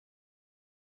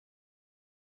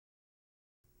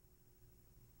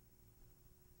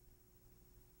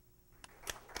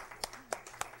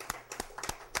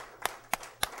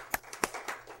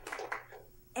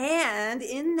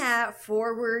that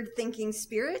forward-thinking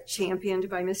spirit championed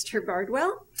by Mr.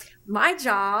 Bardwell, my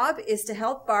job is to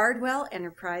help Bardwell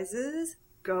Enterprises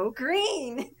go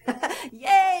green.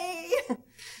 Yay!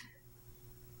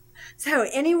 So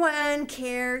anyone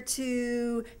care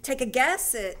to take a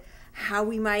guess at how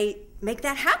we might make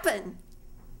that happen?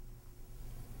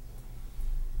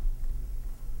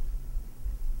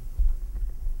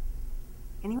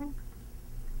 Anyone?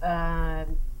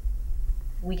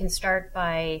 We can start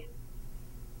by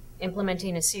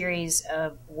implementing a series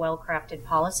of well-crafted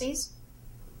policies.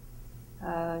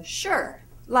 Sure.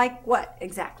 Like what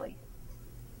exactly?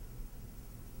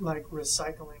 Like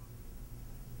recycling.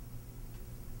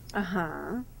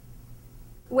 Uh-huh.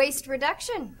 Waste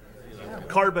reduction.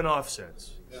 Carbon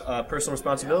offsets. Personal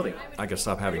responsibility. I can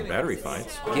stop having battery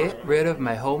fights. Get rid of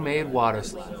my homemade water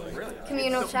slide.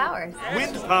 Communal showers.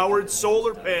 Wind-powered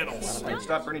solar panels.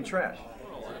 Stop burning trash.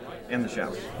 In the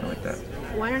showers. I like that.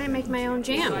 Why don't I make my own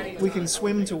jam? We can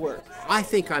swim to work. I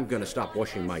think I'm going to stop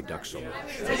washing my ducks so much.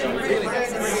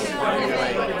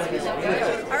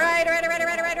 All right.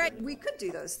 We could do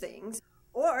those things.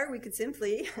 Or we could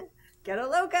simply get a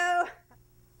logo.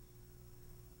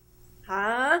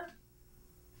 Huh?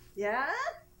 Yeah?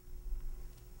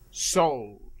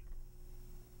 Sold.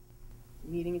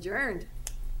 Meeting adjourned.